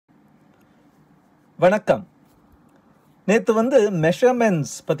வணக்கம். நேற்று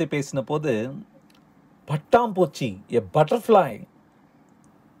மெஷர்மெண்ட்ஸ் பற்றி பேசின போது பட்டாம்பூச்சி எ butterfly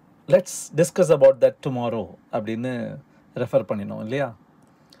let's discuss about that tomorrow அப்படின்னு ரெஃபர் பண்ணினோம் இல்லையா?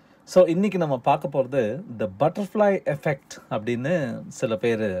 ஸோ இன்றைக்கி நம்ம பார்க்க போகிறது த பட்டர்ஃப்ளை எஃபெக்ட் அப்படின்னு சில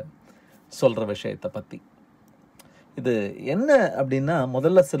பேர் சொல்கிற விஷயத்தை பற்றி. இது என்ன அப்படின்னா,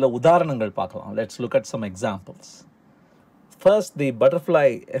 முதல்ல சில உதாரணங்கள் பார்க்கலாம். Let's look at some examples. First, the butterfly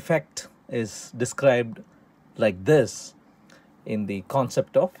effect is described like this in the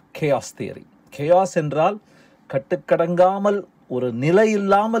concept of chaos theory. Chaos என்றால் கட்டுக்கடங்காமல் ஒரு நிலை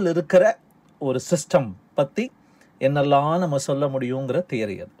இல்லாமல் இருக்கிற ஒரு சிஸ்டம் பற்றி என்னெல்லாம் நம்ம சொல்ல முடியுங்கிற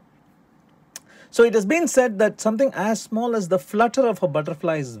தியரி அது. So it has been said that something as small as the flutter of a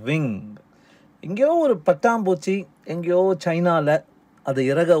butterfly's wing, எங்கேயோ ஒரு பட்டாம்பூச்சி எங்கேயோ சைனாவில் அது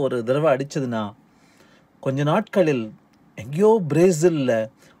இறக ஒரு தடவை அடிச்சதுன்னா கொஞ்ச நாட்களில் எங்கேயோ பிரேசிலில்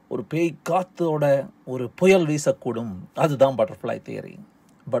ஒரு பேய் காத்தோட ஒரு புயல் வீசக்கூடும். அதுதான் பட்டர்ஃப்ளை தியரி,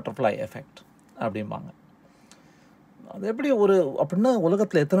 பட்டர்ஃப்ளை எஃபெக்ட் அப்படிம்பாங்க. அது எப்படி அப்படின்னா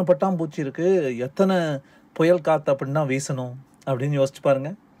உலகத்தில் எத்தனை பட்டாம்பூச்சி இருக்குது, எத்தனை புயல் காற்று அப்படின்னா வீசணும் அப்படின்னு யோசிச்சு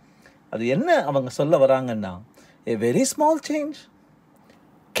பாருங்கள். அது என்ன அவங்க சொல்ல வராங்கன்னா, a very small change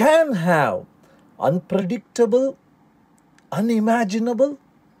can have unpredictable, unimaginable,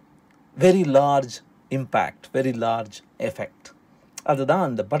 very large impact, very large effect. அதுதான்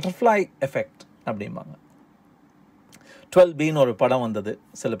அந்த பட்டர்ஃப்ளை எஃபெக்ட் அப்படிம்பாங்க. 12Bன்னு ஒரு படம் வந்தது,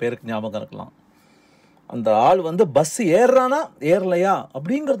 சில பேருக்கு ஞாபகம் இருக்கலாம். அந்த ஆள் பஸ் ஏறுறானா ஏறலையா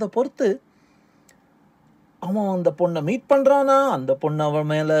அப்படிங்கிறத பொறுத்து அவன் அந்த பொண்ணை மீட் பண்ணுறானா, அந்த பொண்ணு அவன்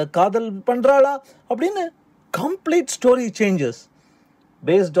மேலே காதல் பண்ணுறாளா அப்படின்னு complete story changes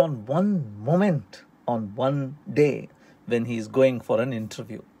based on one moment on one day when he is going for an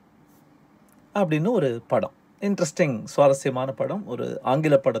interview அப்படின்னு ஒரு படம். இன்ட்ரெஸ்டிங், சுவாரஸ்யமான படம். ஒரு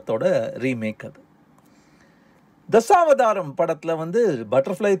ஆங்கில படத்தோட ரீமேக் அது. தசாவதாரம் படத்தில்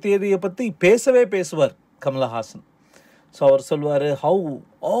பட்டர்ஃப்ளை தியரியை பற்றி பேசுவார் கமலஹாசன். ஸோ அவர் சொல்லுவார், how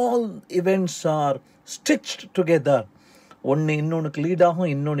all events R stitched together. ஒன்று இன்னொன்றுக்கு லீடாகும்,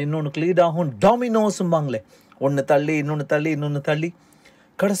 இன்னொன்றுக்கு லீடாகும், டாமினோஸும்பாங்களே, ஒன்று தள்ளி இன்னொன்று தள்ளி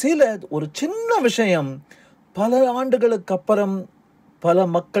கடைசியில் ஒரு சின்ன விஷயம் பல ஆண்டுகளுக்கு அப்புறம் பல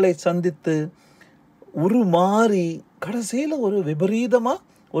மக்களை சந்தித்து உருமாறி கடைசியில் ஒரு விபரீதமாக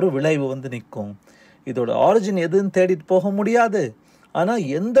ஒரு விளைவு நிற்கும். இதோட ஆரிஜின் எதுன்னு தேடிட்டு போக முடியாது. ஆனால்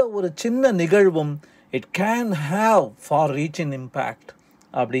எந்த ஒரு சின்ன நிகழ்வும் it can have for reach in impact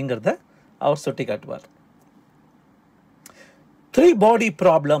அப்படிங்கிறத அவர் சுட்டி காட்டுவார். 3 பாடி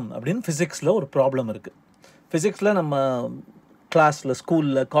ப்ராப்ளம் அப்படின்னு ஃபிசிக்ஸில் ஒரு ப்ராப்ளம் இருக்குது. ஃபிசிக்ஸில் நம்ம கிளாஸில்,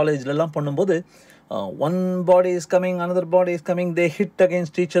 ஸ்கூலில், காலேஜ்லலாம் பண்ணும்போது one body is coming, another body is coming, they hit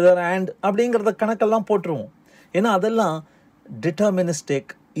against each other and அப்படிங்கிறத கணக்கெல்லாம் போட்டுருவோம். ஏன்னா அதெல்லாம்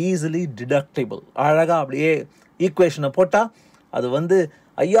டிட்டர்மினிஸ்டிக், ஈஸிலி டிடக்டிபிள். அழகாக அப்படியே ஈக்குவேஷனை போட்டால் அது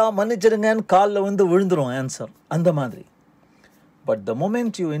ஐயா மன்னிச்சிருங்கன்னு காலில் விழுந்துரும் ஆன்சர், அந்த மாதிரி. But the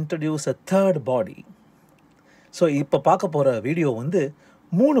moment you introduce a third body, so இப்போ பார்க்க போகிற வீடியோ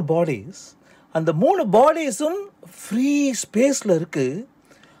 3 பாடிஸ், அந்த 3 பாடிஸும் ஃப்ரீ ஸ்பேஸில் இருக்குது.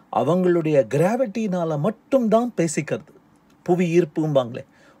 அவங்களுடைய கிராவிட்டினால் மட்டும்தான் பேசிக்கிறது. புவி ஈர்ப்பும்பாங்களே,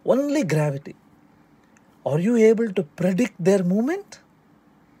 only gravity. Are you able to predict there moment?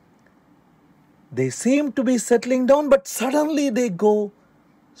 They seem to be settling down, but suddenly they go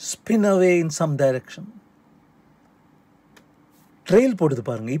spin away in some direction. Trail போடுது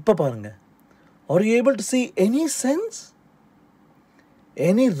பாருங்க, இப்போ பாருங்க. Are you able to see any sense,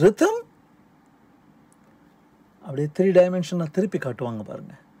 any rhythm? அப்படியே 3 டைமென்ஷனில் திருப்பி காட்டுவாங்க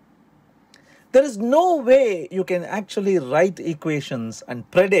பாருங்க. There is no way you can actually write equations and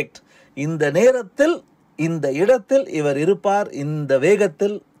predict இந்த நேரத்தில் இந்த இடத்தில் இவர் இருப்பார், இந்த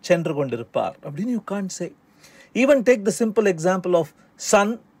வேகத்தில் சென்று கொண்டிருப்பார் அப்படின்னு you can't say. Even take the simple example of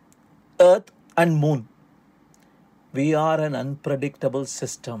sun, earth and moon. We are an unpredictable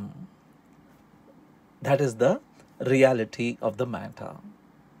system. That is the reality of the matter.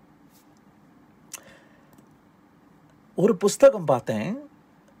 ஒரு புஸ்தகம் பார்த்தேன்.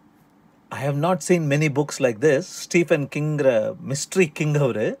 I have not seen many books like this. Stephen கிங்கிற mystery king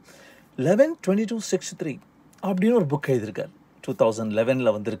அவர் 11/22/63 அப்படின்னு ஒரு book எழுதியிருக்கார்.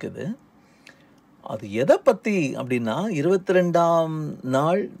 2011 வந்திருக்குது. அது எதை பற்றி அப்படின்னா, 22ஆம்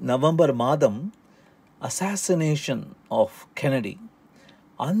நாள் நவம்பர் மாதம் அசாசினேஷன் ஆஃப் கெனடி,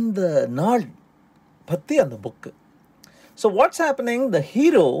 அந்த நாள் பற்றி அந்த book. So what's happening, the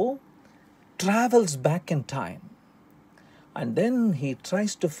hero travels back in time. And then he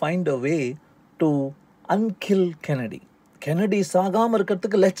tries to find a way to unkill Kennedy. Kennedy சாகாமல்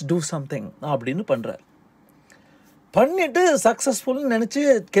இருக்கிறதுக்கு let's do something அப்படின்னு பண்ணுறார். பண்ணிட்டு சக்ஸஸ்ஃபுல்னு நினச்சி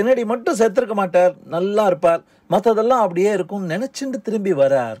கென்னடி மட்டும் செத்துருக்க மாட்டார், நல்லா இருப்பார், மற்றதெல்லாம் அப்படியே இருக்கும்னு நினச்சிட்டு திரும்பி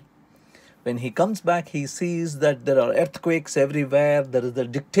வரார். When he comes back, he sees that there are earthquakes everywhere, there is a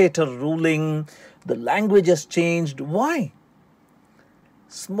dictator ruling, the language has changed. Why?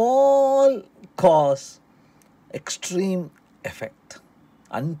 Small cause, extreme effect.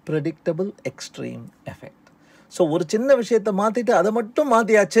 Unpredictable extreme effect. So ஒரு சின்ன விஷயத்தை மாற்றிட்டு அதை மட்டும்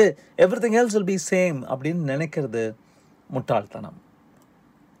மாற்றியாச்சு, everything else will be same அப்படின்னு நினைக்கிறது முட்டாள்தனம்.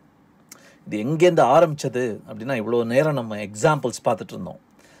 இது எங்கேருந்து ஆரம்பித்தது அப்படின்னா, இவ்வளோ நேரம் நம்ம எக்ஸாம்பிள்ஸ் பார்த்துட்டு இருந்தோம்.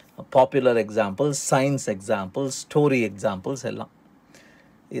 Popular examples, science examples, story examples எல்லாம்.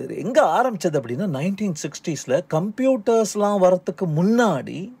 இது எங்கே ஆரம்பித்தது அப்படின்னா 1960s கம்ப்யூட்டர்ஸ்லாம் வரத்துக்கு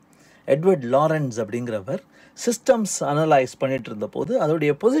முன்னாடி எட்வர்ட் லாரன்ஸ் அப்படிங்கிறவர் சிஸ்டம்ஸ் அனலைஸ் பண்ணிட்டு இருந்த போது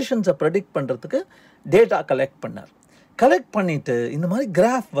அதோடைய பொசிஷன்ஸை ப்ரெடிக்ட் பண்ணுறதுக்கு டேட்டா கலெக்ட் பண்ணார். கலெக்ட் பண்ணிவிட்டு இந்த மாதிரி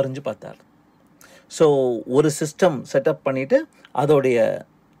கிராஃப் வரைஞ்சி பார்த்தார். ஸோ ஒரு சிஸ்டம் செட்டப் பண்ணிவிட்டு அதோடைய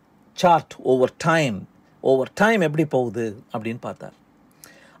சார்ட் ஓவர் டைம் எப்படி போகுது அப்படின்னு பார்த்தார்.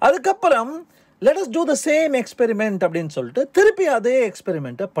 அதுக்கப்புறம் let us do the same experiment அப்படின்னு சொல்லிட்டு திருப்பி அதே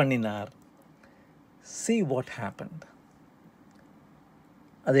எக்ஸ்பெரிமெண்ட்டை பண்ணினார். see what happened.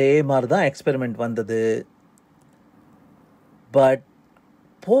 அதே மாதிரி தான் எக்ஸ்பெரிமெண்ட் வந்தது. பட்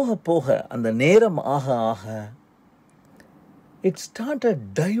போக போக அந்த நேரம் ஆக ஆக it started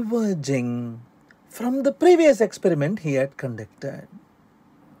diverging from the previous experiment he had conducted.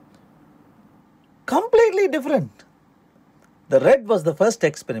 Completely different. The red was the first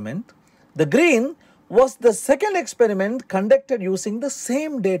experiment. The green was the second experiment conducted using the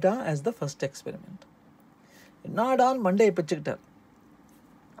same data as the first experiment. நாடான் மண்டையை பிச்சுக்கிட்டார்.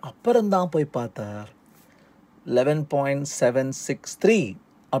 அப்புறம்தான் போய் பார்த்தார் 11.763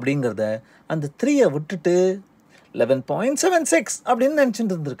 அப்படிங்கிறத அந்த 3யை விட்டுட்டு 11.76 அப்படின்னு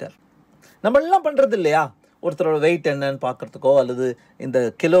நினச்சிட்டு இருந்திருக்கார். நம்மளாம் பண்ணுறது இல்லையா, ஒருத்தரோட வெயிட் என்னன்னு பார்க்குறதுக்கோ அல்லது இந்த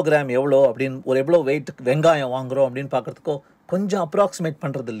கிலோகிராம் எவ்வளோ அப்படின்னு எவ்வளோ வெயிட் வெங்காயம் வாங்குகிறோம் அப்படின்னு பார்க்குறதுக்கோ கொஞ்சம் அப்ராக்சிமேட்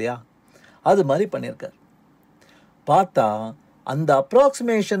பண்ணுறது இல்லையா, அது மாதிரி பண்ணியிருக்கார். பார்த்தா அந்த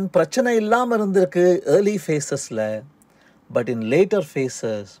அப்ராக்சிமேஷன் பிரச்சனை இல்லாமல் இருந்திருக்கு early ஃபேஸஸில். But in later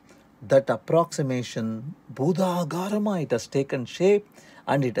faces that approximation பூதாகாரமாக it has taken shape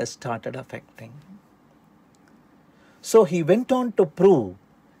and it has started affecting. So he went on to prove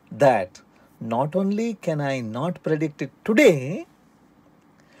that not only can I not predict it today,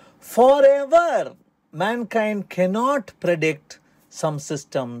 forever mankind cannot predict some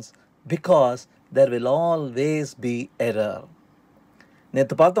systems because there will always be error.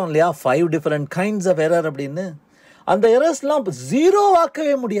 நேற்று பார்த்தோம் இல்லையா 5 different kinds of error அப்படின்னு. அந்த எரர்ஸ்லாம் zero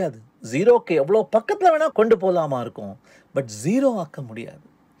ஆக்கவே முடியாது. ஜீரோக்கு எவ்வளோ பக்கத்தில் வேணால் கொண்டு போகலாமா இருக்கும், பட் ஜீரோ ஆக்க முடியாது.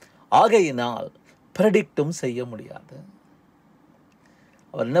 ஆகையினால் ப்ரெடிக்டும் செய்ய முடியாது.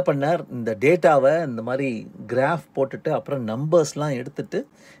 அவர் என்ன பண்ணார், இந்த டேட்டாவை இந்த மாதிரி கிராஃப் போட்டுட்டு அப்புறம் நம்பர்ஸ்லாம் எடுத்துட்டு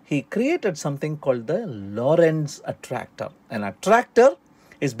he created something called the Lorentz attractor. An attractor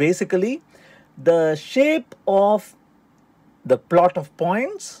is basically the shape of the plot of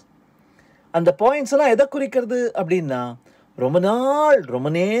points. அந்த பாயிண்ட்ஸ்லாம் எதை குறிக்கிறது அப்படின்னா, ரொம்ப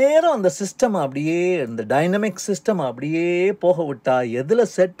நேரம் அந்த சிஸ்டம் அப்படியே இந்த டைனமிக் சிஸ்டம் அப்படியே போக விட்டா எதில்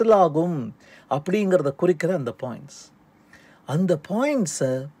செட்டில் ஆகும் அப்படிங்கிறத குறிக்கிற அந்த பாயிண்ட்ஸ். அந்த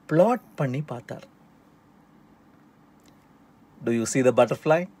பாயிண்ட்ஸை பிளாட் பண்ணி பார்த்தார். To you see the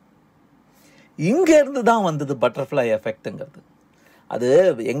butterfly? இங்கேருந்து தான் வந்தது பட்டர்ஃப்ளை எஃபெக்ட்டுங்கிறது. அது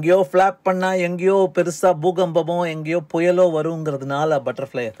எங்கேயோ ஃப்ளாப் பண்ணால் எங்கேயோ பெருசாக பூகம்பமோ எங்கேயோ புயலோ வருங்கிறதுனால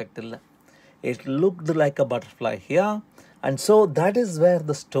பட்டர்ஃப்ளை எஃபெக்ட் இல்லை. It looked like a butterfly here, and so that is where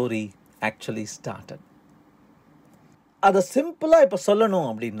the story actually started. அதை சிம்பிளாக இப்போ சொல்லணும்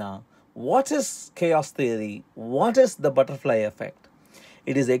அப்படின்னா, what is chaos theory? What is the butterfly effect?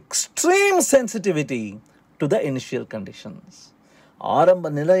 It is extreme sensitivity to the initial conditions.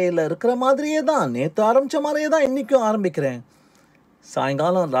 ஆரம்ப நிலையில் இருக்கிற மாதிரியே தான், நேற்று ஆரம்பித்த மாதிரியே தான் இன்றைக்கும் ஆரம்பிக்கிறேன்.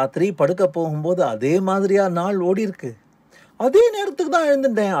 சாயங்காலம் ராத்திரி படுக்க போகும்போது அதே மாதிரியாக நாள் ஓடி இருக்கு. அதே நேரத்துக்கு தான்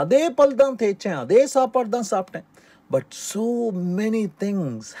எழுந்துட்டேன், அதே பல் தான் தேய்ச்சேன், அதே சாப்பாடு தான் சாப்பிட்டேன். But so many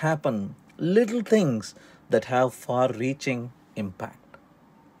things happen, little things that have far reaching impact.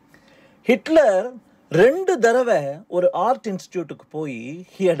 Hitler 2 தடவை ஒரு ஆர்ட் இன்ஸ்டிடியூட்டுக்கு போய்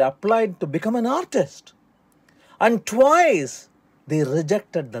he had applied to become an artist, and twice they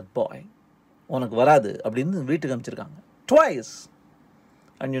rejected that boy. உனக்கு வராது அப்படின்னு வீட்டுக்கு அனுப்பிச்சிருக்காங்க twice.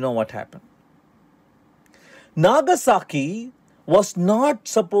 And you know what happened? Nagasaki was not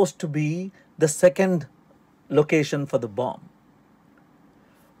supposed to be the second location for the bomb.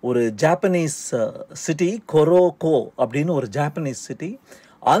 ஒரு Japanese city கொரோகோ அப்படின்னு ஒரு Japanese city,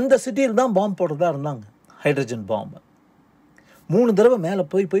 அந்த சிட்டியில் தான் பாம்பு போடுறதா இருந்தாங்க, ஹைட்ரஜன் பாம்பு. 3 தடவை மேலே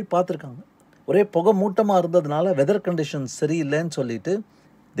போய் பார்த்துருக்காங்க. ஒரே புகை மூட்டமாக இருந்ததுனால வெதர் கண்டிஷன்ஸ் சரியில்லைன்னு சொல்லிட்டு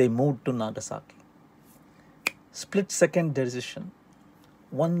they moved to Nagasaki. Split second decision.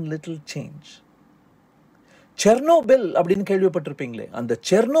 One little change. Chernobyl அப்படின்னு கேள்விப்பட்டிருப்பீங்களே, அந்த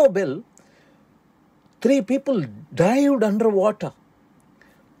Chernobyl 3 people dived underwater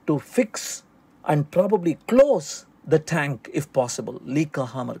to fix and probably close the tank if possible, leak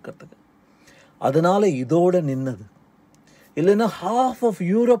ஆகாமல் இருக்கிறதுக்கு. அதனால இதோட நின்னது. இல்லைன்னா half of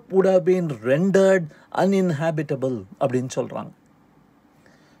Europe would have been rendered uninhabitable அப்படின்னு சொல்கிறாங்க.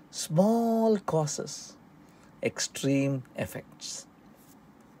 Small causes, extreme effects.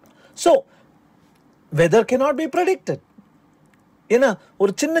 So, weather cannot be predicted. ஏன்னா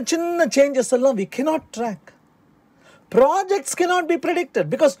ஒரு சின்ன சின்ன சேஞ்சஸ் எல்லாம் we cannot track. Projects cannot be predicted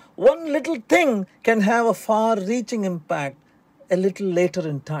because one little thing can have a far-reaching impact a little later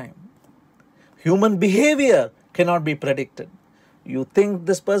in time. Human behavior cannot be predicted. You think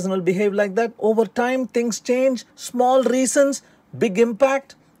this person will behave like that? Over time, things change. Small reasons, big impact.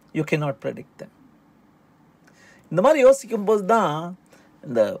 You cannot predict them. இந்த மாதிரி யோசிக்கும் போது தான்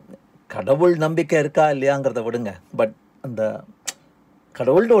இந்த கடவுள் நம்பிக்கை இருக்கா இல்லையாங்கிறத விடுங்க. பட் அந்த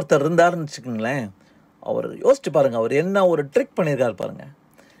கடவுள்னு ஒருத்தர் இருந்தாருன்னு வச்சுக்கோங்களேன், அவர் யோசிச்சு பாருங்க, அவர் என்ன ஒரு ட்ரிக் பண்ணியிருக்காரு பாருங்க.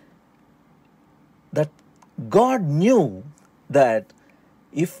 That God knew that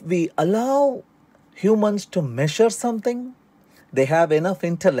if we allow humans to measure something, they have enough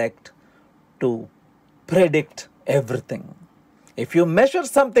intellect to predict everything. If you measure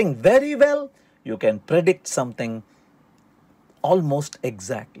something very well, you can predict something almost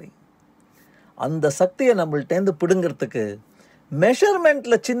exactly. அந்த சக்தியை நம்மள்டேந்து பிடுங்கிறதுக்கு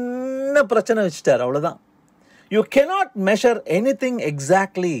மெஷர்மெண்ட்டில் சின்ன பிரச்சனை வச்சுட்டார், அவ்வளோதான். You cannot measure any thing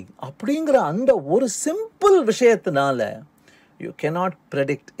exactly அப்படிங்கிற அந்த ஒரு simple விஷயத்தினால you cannot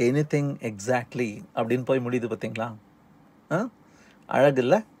predict any thing exactly அப்படின்னு போய் முடியுது பார்த்தீங்களா? அழகு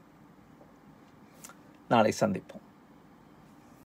இல்லை? நாளை சந்திப்போம்.